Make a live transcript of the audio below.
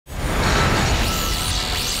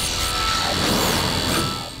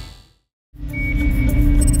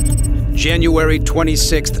January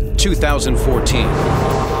 26, 2014.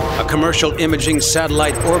 A commercial imaging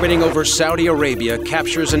satellite orbiting over Saudi Arabia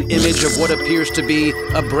captures an image of what appears to be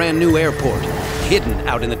a brand new airport, hidden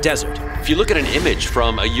out in the desert. If you look at an image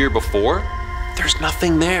from a year before, there's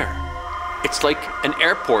nothing there. It's like an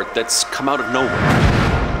airport that's come out of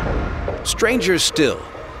nowhere. Stranger still,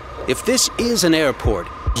 if this is an airport,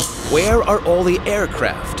 where are all the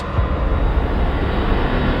aircraft?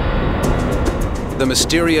 The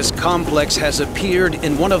mysterious complex has appeared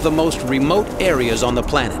in one of the most remote areas on the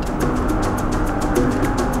planet.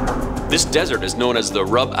 This desert is known as the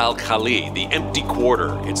Rub al Khali, the empty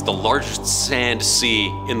quarter. It's the largest sand sea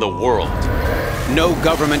in the world. No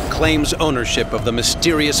government claims ownership of the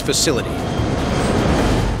mysterious facility.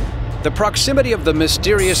 The proximity of the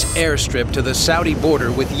mysterious airstrip to the Saudi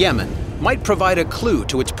border with Yemen might provide a clue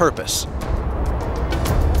to its purpose.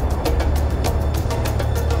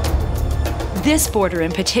 This border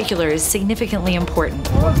in particular is significantly important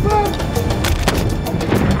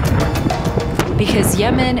because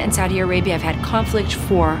Yemen and Saudi Arabia have had conflict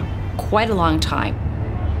for quite a long time.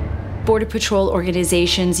 Border patrol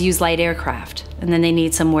organizations use light aircraft, and then they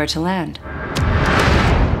need somewhere to land.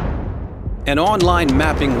 An online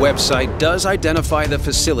mapping website does identify the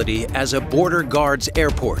facility as a border guards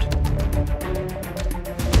airport.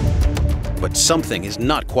 But something is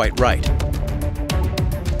not quite right.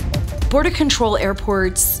 Border control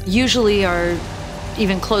airports usually are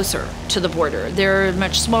even closer to the border. They're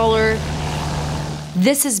much smaller.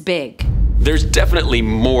 This is big. There's definitely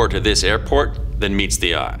more to this airport than meets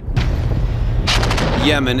the eye.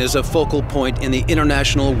 Yemen is a focal point in the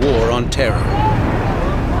international war on terror.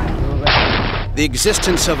 The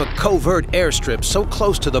existence of a covert airstrip so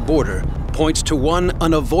close to the border points to one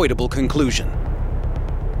unavoidable conclusion.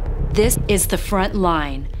 This is the front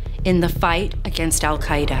line in the fight against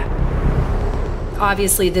Al-Qaeda.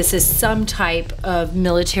 Obviously, this is some type of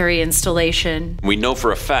military installation. We know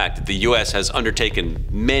for a fact that the U.S. has undertaken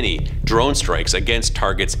many drone strikes against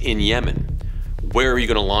targets in Yemen. Where are you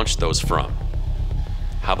going to launch those from?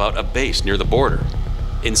 How about a base near the border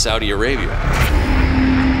in Saudi Arabia?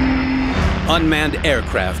 Unmanned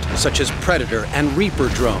aircraft, such as Predator and Reaper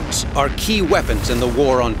drones, are key weapons in the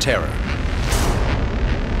war on terror.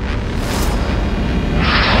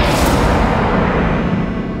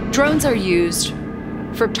 Drones are used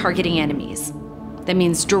for targeting enemies. That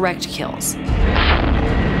means direct kills.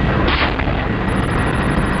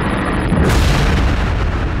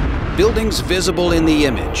 Buildings visible in the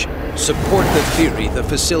image support the theory the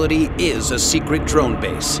facility is a secret drone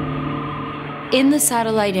base. In the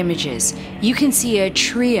satellite images, you can see a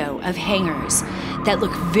trio of hangars that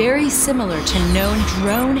look very similar to known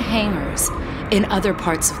drone hangars in other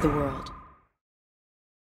parts of the world.